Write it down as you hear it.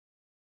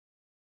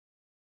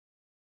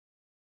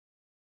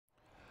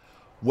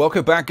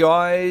Welcome back,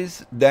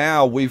 guys.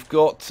 Now we've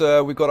got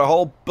a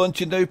whole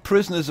bunch of new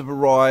prisoners have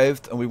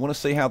arrived, and we want to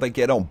see how they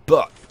get on.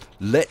 But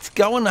let's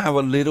go and have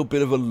a little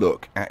bit of a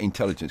look at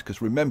intelligence,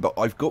 because remember,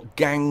 I've got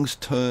gangs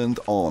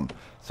turned on.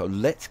 So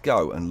let's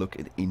go and look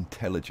at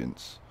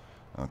intelligence.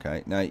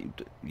 Okay, now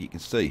you can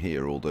see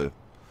here all the.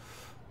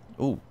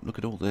 Oh, look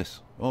at all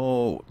this.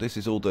 Oh, this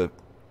is all the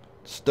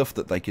stuff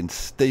that they can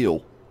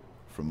steal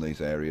from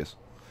these areas,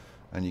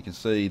 and you can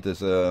see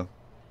there's a.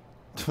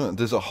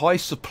 There's a high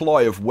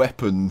supply of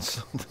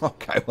weapons.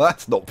 Okay, well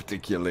that's not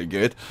particularly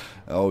good.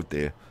 Oh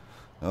dear.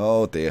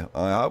 Oh dear.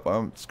 I hope I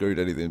haven't screwed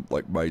anything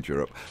like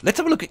major up. Let's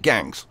have a look at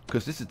gangs,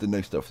 because this is the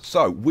new stuff.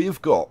 So,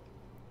 we've got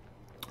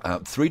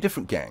 3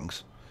 different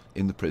gangs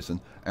in the prison,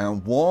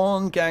 and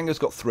one gang has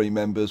got 3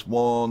 members,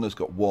 one has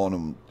got 1,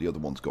 and the other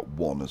one's got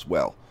 1 as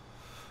well.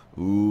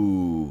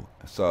 Ooh.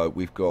 So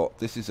we've got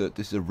this is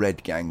a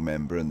red gang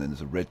member, and then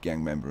there's a red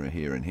gang member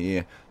here and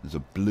here. There's a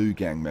blue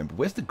gang member.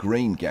 Where's the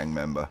green gang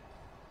member?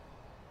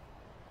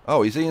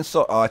 Oh, is he in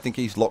I think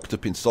he's locked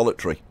up in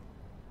solitary.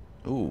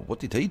 Ooh, what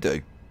did he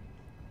do?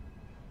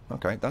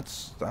 Okay,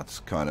 that's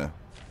kind of...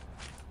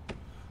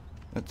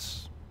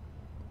 That's...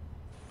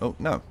 Oh,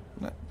 no.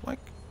 Like,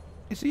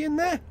 is he in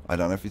there? I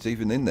don't know if he's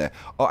even in there.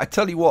 Oh, I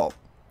tell you what,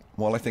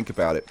 while I think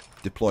about it,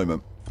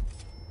 deployment.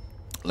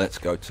 Let's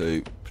go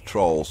to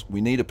patrols. We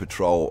need a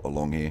patrol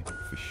along here,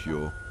 for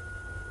sure.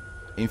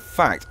 In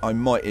fact, I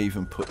might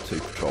even put 2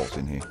 patrols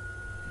in here.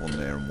 1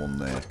 there and 1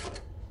 there.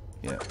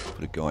 Yeah,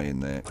 put a guy in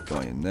there,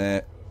 guy in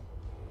there.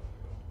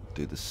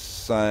 Do the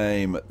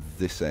same at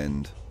this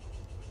end.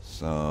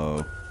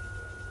 So,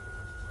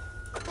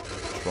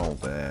 patrol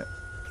there,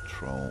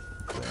 patrol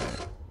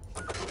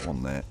there,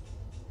 1 there,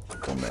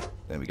 1 there.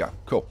 There we go.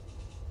 Cool.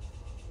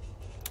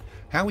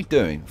 How are we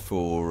doing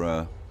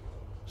for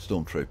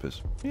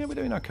stormtroopers? Yeah, we're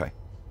doing okay.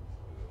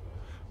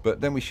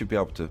 But then we should be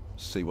able to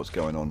see what's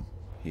going on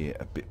here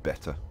a bit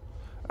better.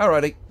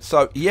 Alrighty,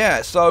 so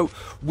yeah, so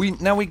we're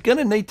going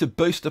to need to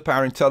boost up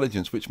our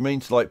intelligence, which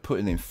means like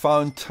putting in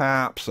phone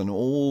taps and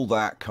all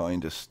that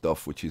kind of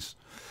stuff, which is,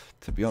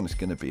 to be honest,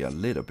 going to be a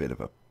little bit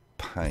of a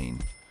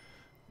pain,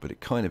 but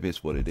it kind of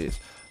is what it is.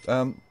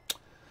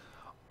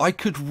 I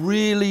could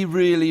really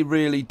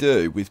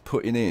do with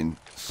putting in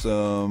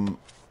some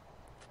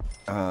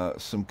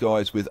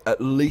guys with at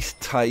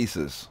least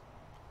tasers,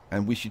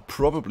 and we should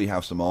probably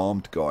have some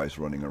armed guys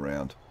running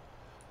around.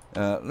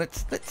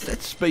 Let's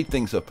speed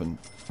things up, and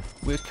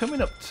we're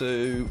coming up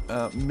to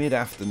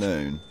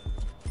mid-afternoon.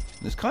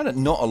 There's kind of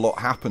not a lot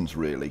happens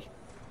really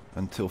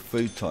until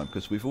food time,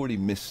 because we've already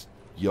missed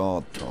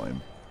yard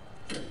time.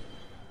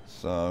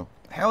 So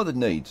how are the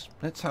needs?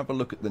 Let's have a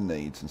look at the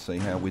needs and see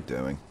how we're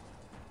doing.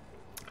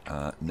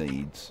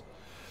 Needs.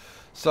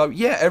 So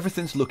yeah,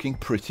 everything's looking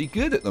pretty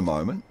good at the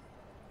moment.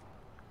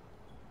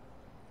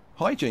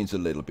 Hygiene's a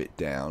little bit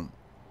down,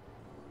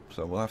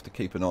 so we'll have to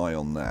keep an eye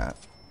on that.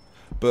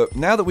 But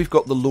now that we've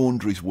got the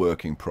laundries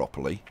working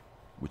properly,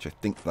 which I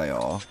think they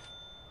are,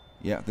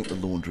 yeah, I think the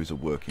laundries are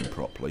working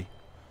properly,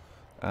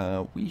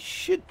 we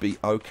should be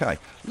okay.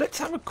 Let's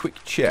have a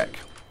quick check.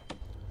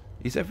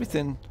 Is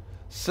everything...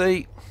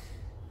 See...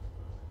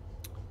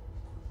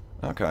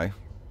 Okay.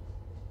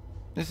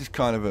 This is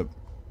kind of a...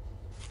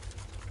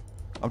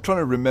 I'm trying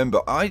to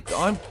remember. I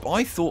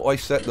thought I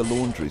set the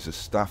laundries as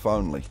staff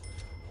only.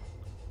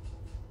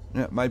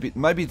 Yeah,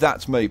 maybe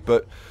that's me,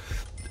 but...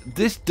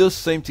 This does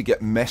seem to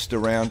get messed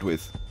around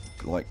with,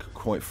 like,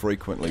 quite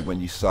frequently when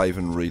you save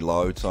and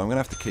reload. So I'm going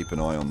to have to keep an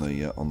eye on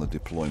the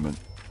deployment.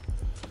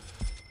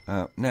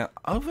 Now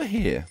over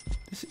here,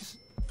 this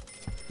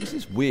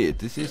is weird.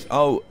 This is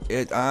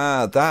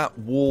that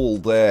wall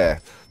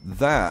there.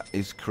 That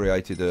is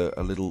created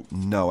a little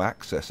no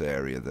access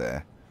area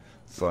there.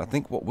 So I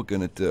think what we're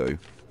going to do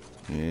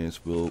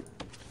is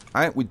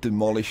we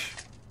demolish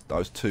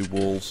those 2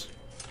 walls,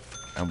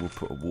 and we'll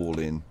put a wall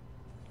in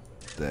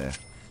there.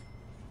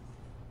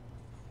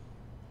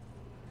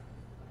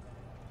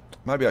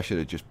 Maybe I should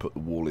have just put the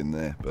wall in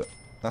there, but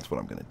that's what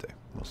I'm going to do.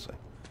 We'll see.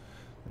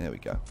 There we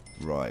go.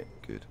 Right,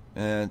 good.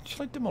 And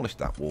shall I demolish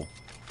that wall?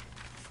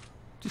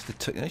 Just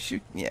to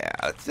yeah,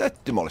 let's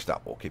demolish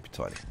that wall. Keep it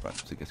tidy. Right,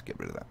 so let's get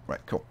rid of that. Right,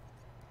 cool.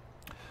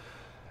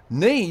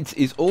 Needs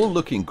is all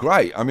looking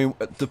great. I mean,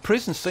 the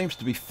prison seems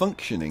to be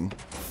functioning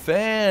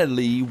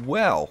fairly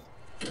well.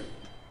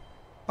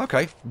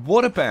 Okay,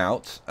 what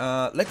about...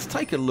 let's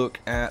take a look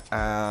at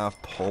our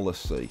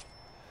policy.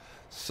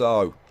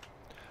 So...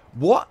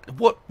 What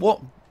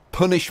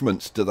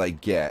punishments do they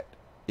get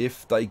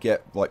if they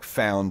get like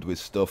found with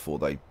stuff, or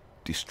they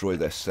destroy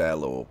their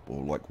cell, or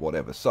like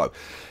whatever? So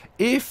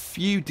if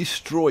you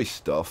destroy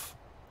stuff,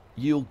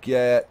 you'll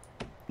get,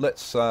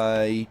 let's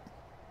say,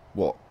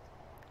 what,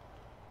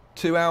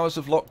 2 hours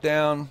of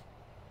lockdown?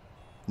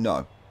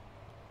 No,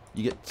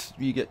 you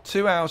get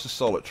 2 hours of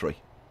solitary.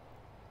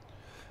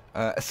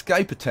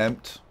 Escape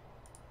attempt,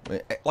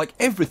 like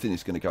everything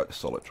is going to go to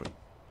solitary.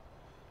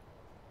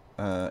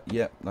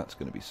 Yeah, that's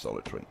going to be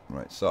solitary.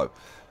 Right, so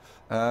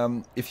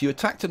if you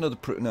attacked another...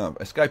 No,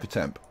 escape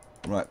attempt.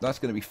 Right, that's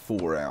going to be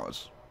 4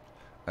 hours.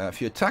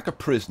 If you attack a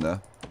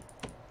prisoner,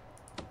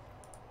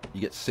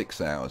 you get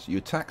 6 hours. You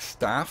attack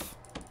staff,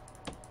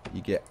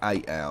 you get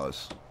 8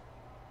 hours.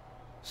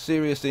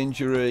 Serious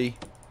injury,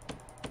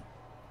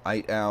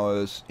 8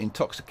 hours.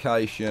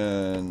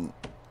 Intoxication,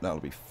 that'll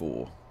be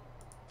 4.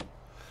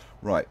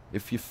 Right,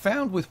 if you're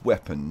found with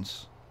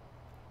weapons,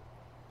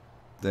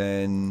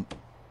 then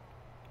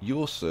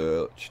you're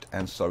searched,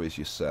 and so is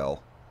your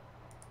cell.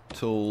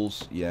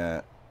 Tools,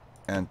 yeah,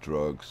 and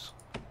drugs,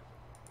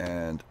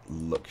 and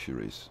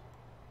luxuries.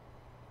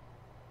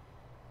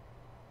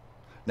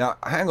 Now,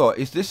 hang on,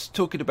 is this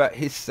talking about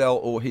his cell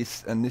or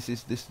his, and this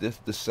is this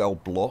the cell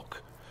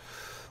block?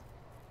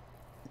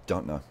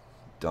 Don't know,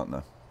 don't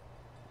know.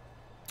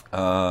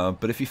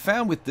 But if you're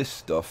found with this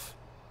stuff,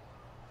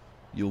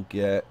 you'll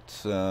get,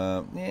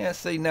 yeah,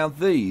 see, now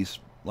these,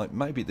 like,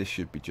 maybe this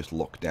should be just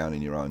locked down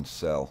in your own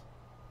cell.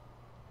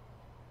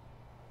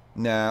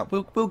 Nah,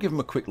 we'll give them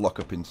a quick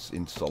lockup in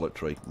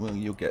solitary. Well,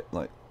 you'll get,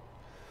 like,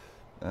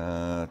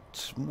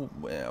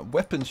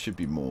 weapons should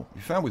be more. If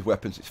you're found with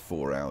weapons, it's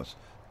 4 hours.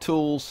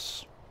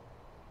 Tools,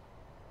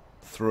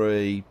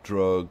 3.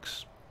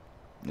 Drugs,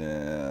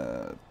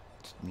 yeah,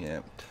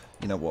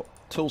 you know what?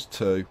 Tools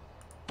 2,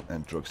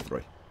 and drugs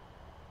 3.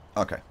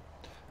 Okay,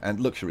 and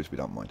luxuries we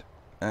don't mind.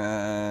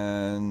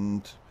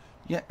 And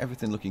yeah,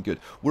 everything looking good.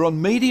 We're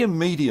on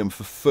medium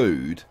for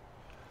food.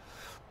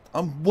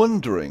 I'm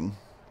wondering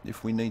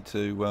if we need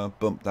to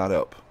bump that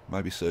up.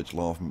 Maybe surge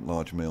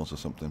large meals or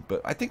something.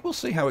 But I think we'll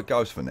see how it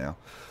goes for now.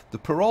 The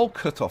parole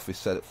cutoff is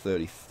set at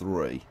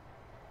 33.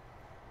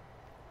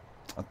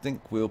 I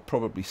think we'll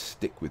probably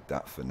stick with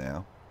that for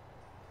now.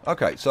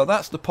 Okay, so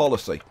that's the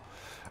policy.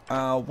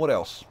 What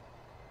else?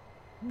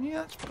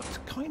 Yeah, that's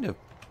kind of...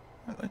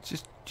 Let's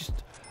just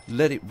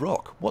let it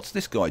rock. What's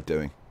this guy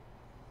doing?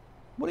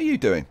 What are you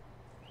doing?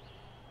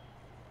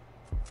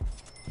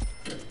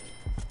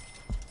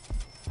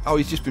 Oh,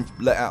 he's just been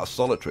let out of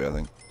solitary, I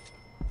think.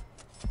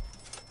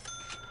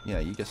 Yeah,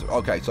 you get some...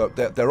 Okay, so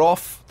they're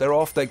off. They're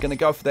off. They're going to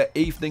go for their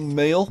evening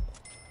meal.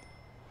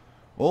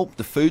 Oh,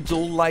 the food's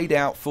all laid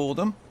out for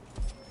them.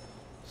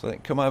 So they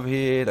can come over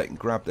here. They can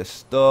grab their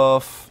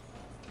stuff.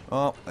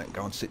 Oh, they can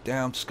go and sit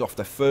down, scoff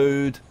their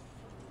food.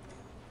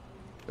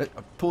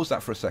 Pause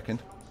that for a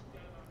second.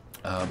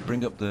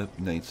 Bring up the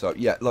needs. So,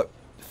 yeah, look.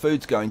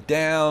 Food's going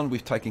down.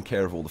 We've taken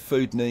care of all the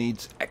food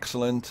needs.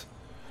 Excellent.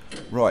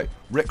 Right.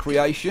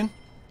 Recreation.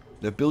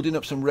 They're building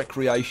up some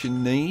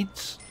recreation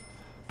needs.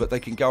 But they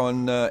can go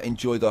and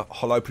enjoy the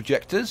hollow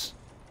projectors,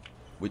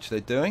 which they're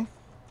doing.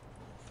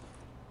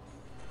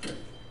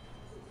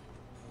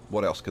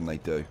 What else can they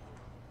do?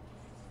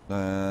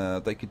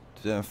 They could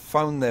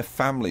phone their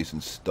families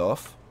and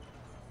stuff.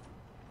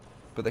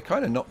 But they're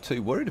kind of not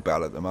too worried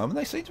about it at the moment.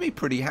 They seem to be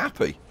pretty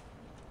happy.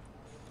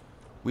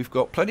 We've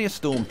got plenty of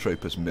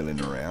stormtroopers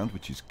milling around,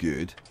 which is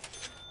good.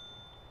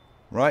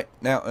 Right,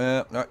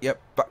 now,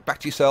 yep, back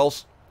to your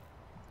cells.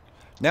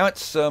 Now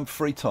it's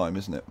free time,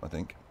 isn't it, I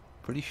think?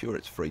 Pretty sure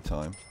it's free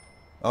time.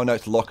 Oh, no,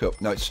 it's lockup.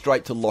 No, it's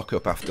straight to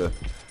lockup after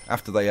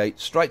they ate.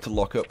 Straight to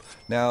lockup.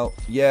 Now,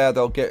 yeah,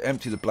 they'll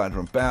empty the bladder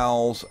and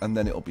bowels, and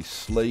then it'll be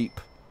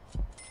sleep.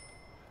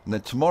 And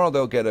then tomorrow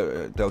they'll get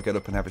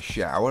up and have a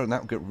shower, and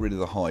that'll get rid of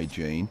the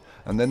hygiene.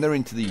 And then they're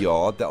into the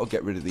yard. That'll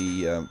get rid of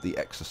the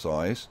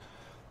exercise.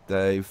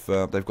 They've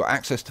got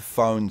access to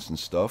phones and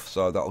stuff,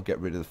 so that'll get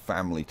rid of the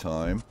family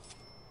time.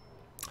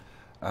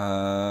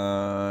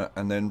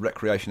 And then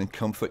recreation and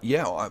comfort.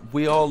 Yeah,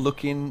 we're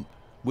looking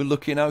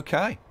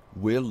okay.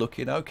 We're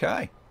looking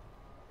okay.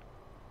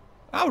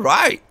 All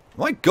right.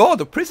 My God,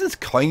 the prison's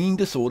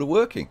kind of sort of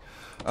working.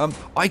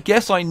 I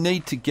guess I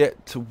need to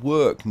get to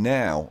work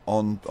now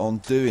on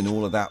doing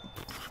all of that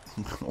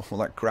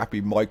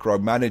crappy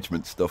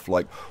micromanagement stuff,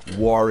 like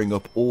wiring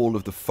up all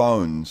of the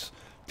phones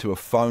to a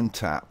phone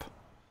tap.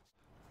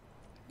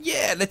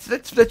 Yeah, let's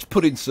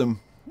put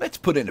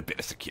in a bit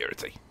of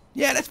security.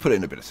 Yeah, let's put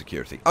in a bit of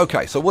security.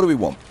 Okay, so what do we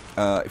want?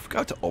 If we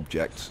go to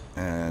objects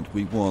and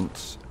we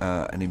want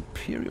an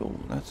Imperial,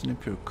 that's an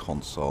Imperial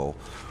console.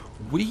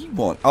 We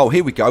want, oh,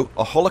 here we go,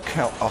 a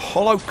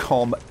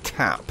holocom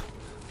tap.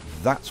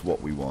 That's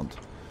what we want.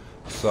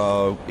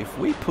 So if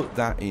we put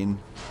that in,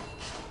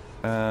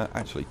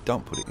 actually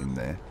don't put it in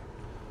there.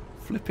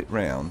 Flip it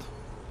round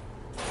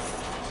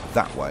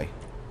that way,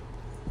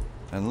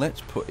 and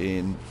let's put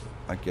in,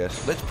 I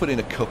guess, let's put in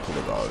a couple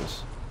of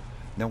those.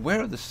 Now,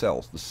 where are the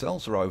cells? The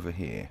cells are over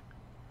here.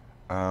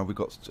 We've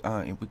got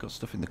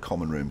stuff in the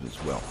common rooms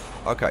as well.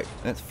 Okay,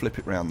 let's flip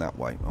it round that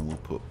way, and we'll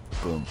put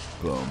boom,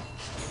 boom,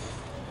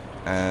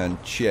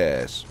 and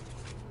chairs.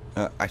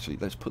 Actually,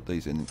 let's put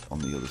these in on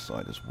the other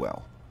side as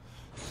well.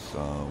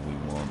 So we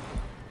want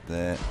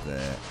there,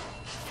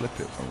 flip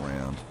it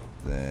around,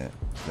 there.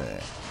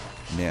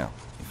 Now,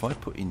 if I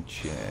put in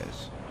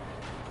chairs,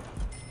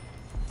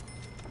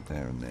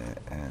 there and there,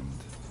 and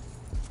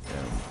there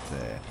and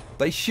there,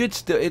 they should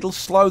still, it'll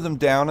slow them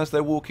down as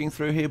they're walking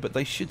through here, but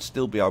they should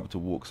still be able to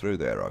walk through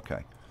there,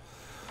 okay.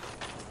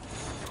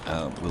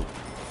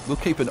 We'll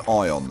keep an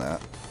eye on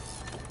that.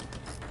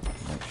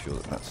 Make sure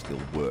that still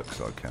works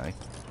okay.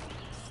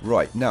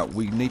 Right, now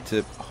we need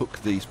to hook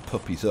these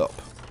puppies up.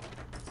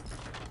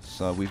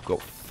 So we've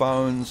got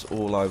phones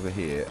all over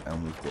here,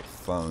 and we've got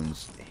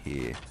phones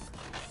here.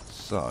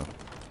 So,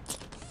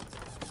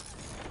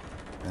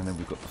 and then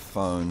we've got the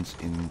phones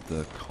in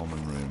the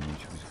common room,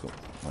 which we've got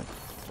like,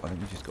 I think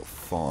we've just got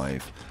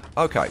 5.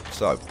 Okay,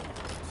 so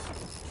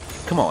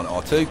come on,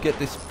 R2, get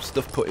this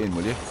stuff put in,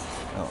 will you?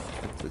 Oh,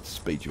 let's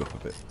speed you up a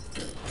bit.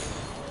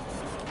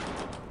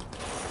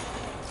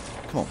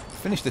 Come on,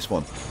 finish this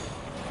one.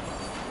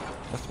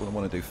 That's what I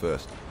want to do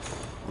first.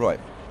 Right,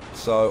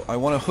 so I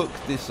want to hook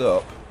this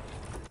up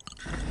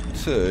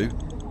to,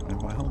 and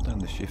if I hold down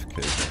the shift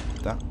key,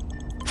 that,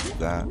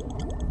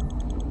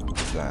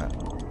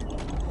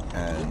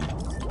 and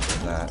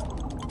that.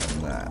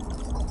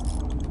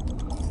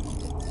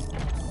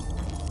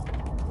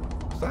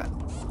 Is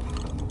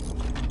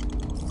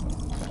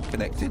that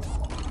connected?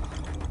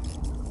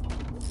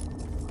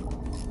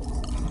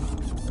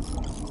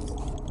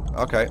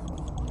 Okay.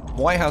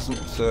 Why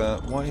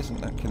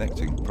isn't that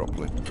connecting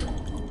properly?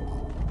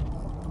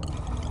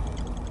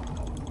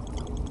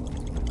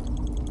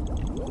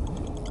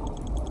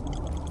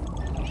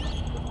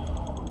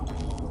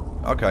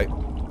 Okay,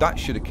 that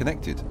should have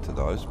connected to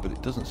those, but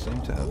it doesn't seem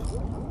to have.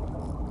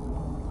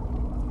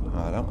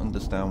 I don't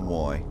understand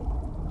why.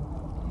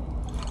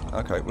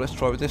 Okay, well, let's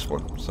try with this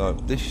one. So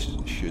this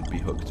should be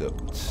hooked up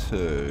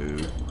to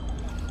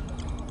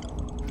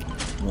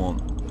 1,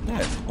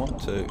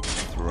 2,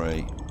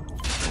 3,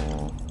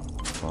 4,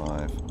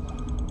 5.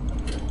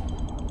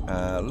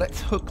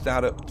 Let's hook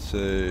that up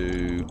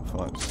to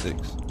 5,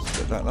 6.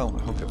 So that'll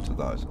hook up to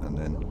those, and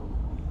then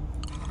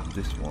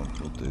this one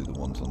will do the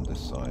ones on this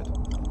side.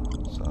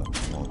 So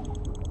 1,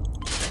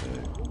 2,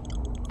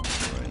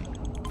 3,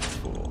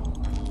 4.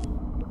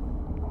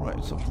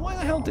 Right. So why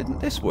the hell didn't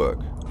this work?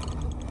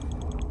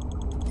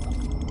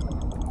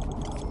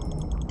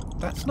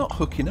 That's not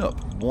hooking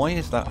up. Why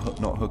is that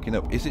not hooking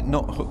up? Is it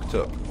not hooked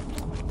up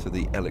to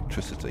the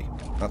electricity?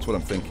 That's what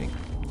I'm thinking.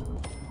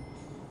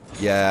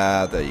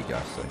 Yeah, there you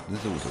go. So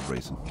there's always a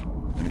reason,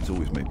 and it's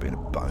always me being a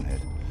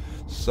bonehead.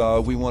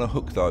 So we want to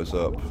hook those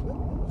up.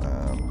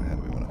 How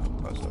do we want to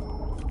hook those up?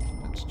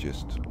 Let's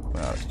just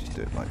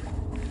do it like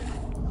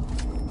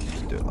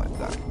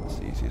that. That's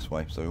the easiest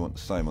way. So we want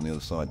the same on the other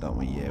side, don't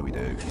we? Yeah, we do.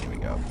 Here we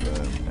go.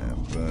 Boom,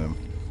 and boom.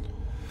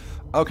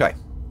 Okay.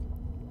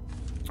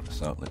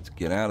 So let's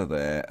get out of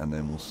there, and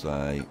then we'll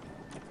say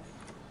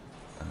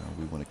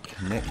we want to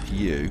connect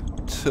you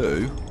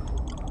to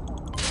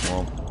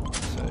 1, 2,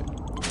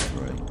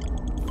 3,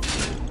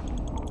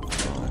 4,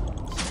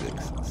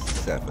 5, 6,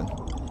 7.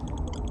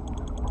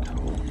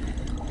 Cool.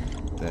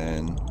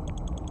 Then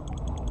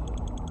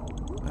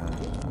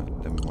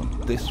we want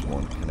this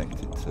one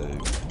connected to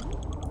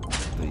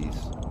these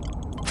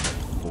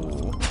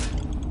 4.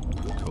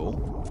 Cool.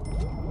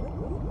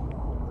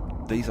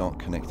 These aren't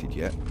connected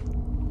yet.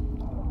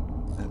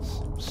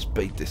 Let's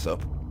speed this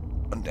up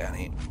and down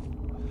here.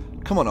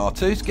 Come on,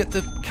 R2s, get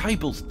the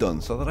cables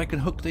done so that I can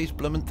hook these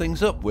bloomin'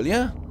 things up, will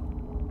ya?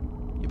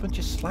 You bunch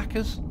of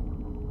slackers.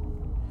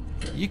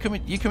 You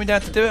coming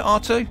down to do it,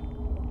 R2?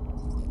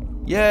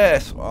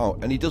 Yes. Oh,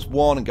 and he does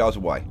one and goes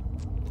away.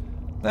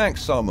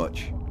 Thanks so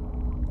much.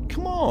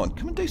 Come on,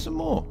 come and do some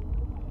more.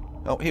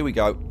 Oh, here we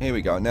go. Here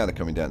we go. Now they're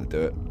coming down to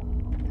do it.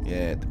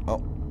 Yeah.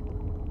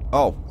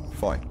 Oh,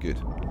 fine, good.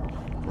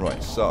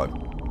 Right, so.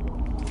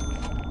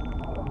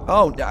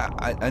 Oh,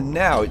 and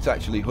now it's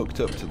actually hooked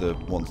up to the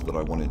ones that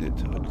I wanted it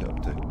to hook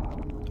up to.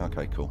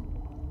 Okay, cool.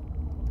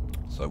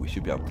 So we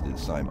should be able to do the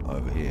same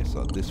over here.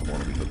 So this one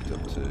will be hooked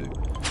up to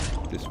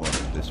this one,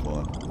 this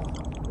one,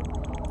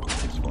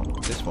 this one,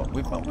 this one.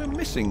 We're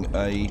missing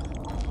a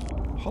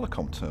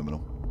holocom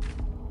terminal.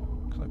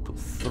 Because I put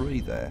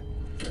 3 there.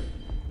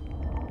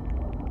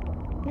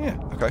 Yeah,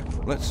 okay.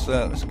 Let's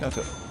go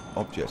to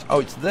objects.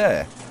 Oh, it's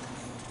there.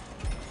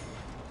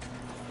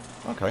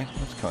 Okay,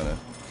 that's kind of...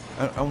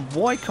 And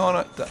why can't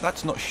I...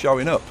 That's not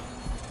showing up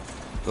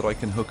that I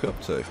can hook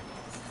up to.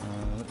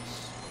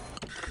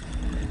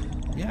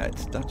 Yeah,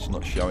 that's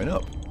not showing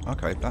up.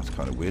 Okay, that's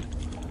kind of weird.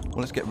 Well,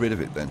 let's get rid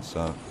of it then.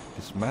 So,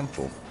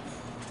 dismantle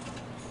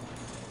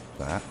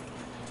that.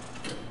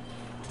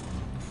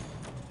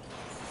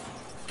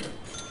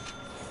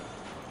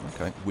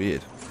 Okay,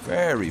 weird.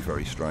 Very,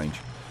 very strange.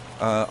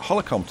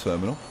 Holocom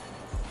terminal.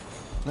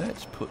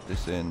 Let's put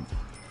this in.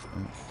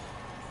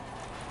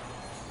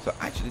 So,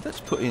 actually, let's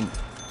put in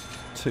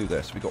 2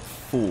 there. So, we've got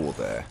 4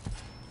 there.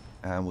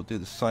 And we'll do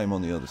the same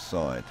on the other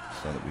side.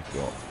 So that we've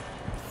got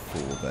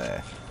 4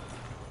 there.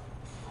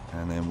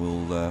 And then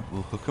we'll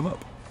hook them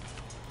up,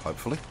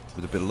 hopefully,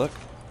 with a bit of luck.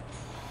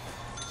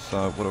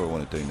 So what do I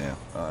want to do now?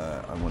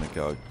 I want to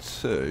go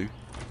to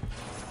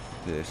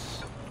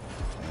this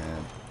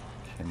and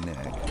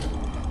connect.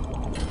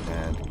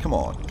 And come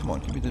on,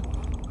 give me the...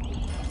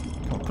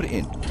 Come on, put it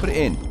in. I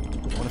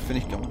want to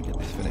finish. I want to get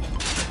this finished.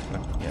 So,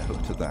 yeah,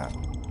 hook to that.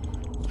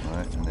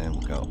 Right, and then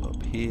we'll go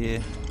up here.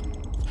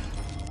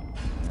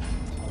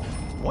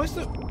 And why is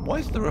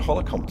there a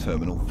holocom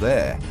terminal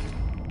there?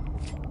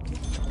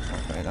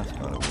 Okay, that's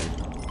kind of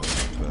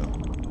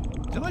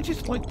weird. Did I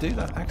just like do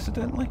that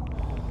accidentally?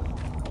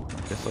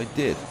 Yes, I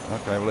did.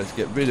 Okay, well, let's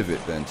get rid of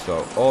it then.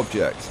 So,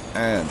 objects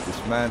and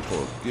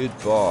dismantle.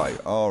 Goodbye.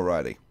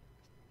 Alrighty.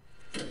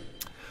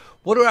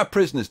 What are our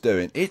prisoners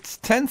doing? It's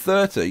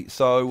 10:30,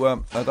 so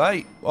are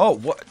they... Oh,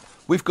 what?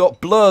 We've got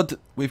blood.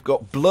 We've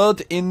got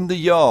blood in the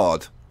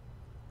yard.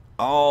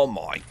 Oh,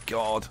 my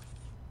God.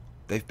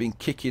 They've been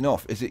kicking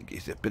off. Is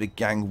it a bit of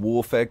gang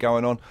warfare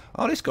going on?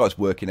 Oh, this guy's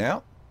working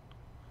out.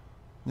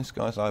 This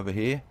guy's over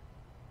here.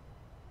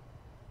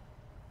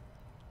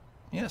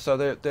 Yeah, so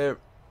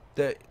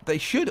they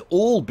should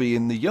all be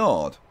in the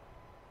yard.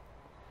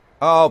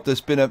 Oh, there's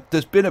been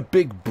a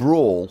big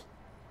brawl,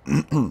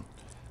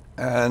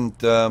 and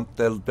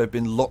they've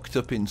been locked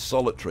up in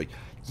solitary.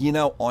 You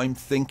know, I'm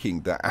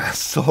thinking that our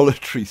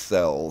solitary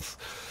cells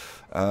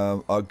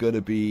are going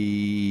to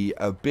be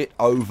a bit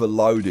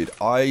overloaded.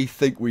 I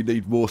think we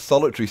need more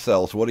solitary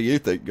cells. What do you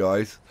think,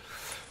 guys?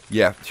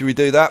 Yeah, should we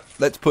do that?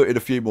 Let's put in a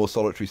few more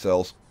solitary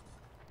cells.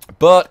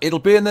 But it'll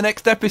be in the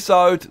next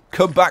episode.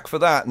 Come back for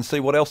that and see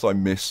what else I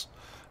miss.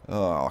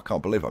 Oh, I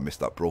can't believe I missed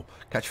that brawl.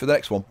 Catch you for the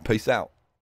next one. Peace out.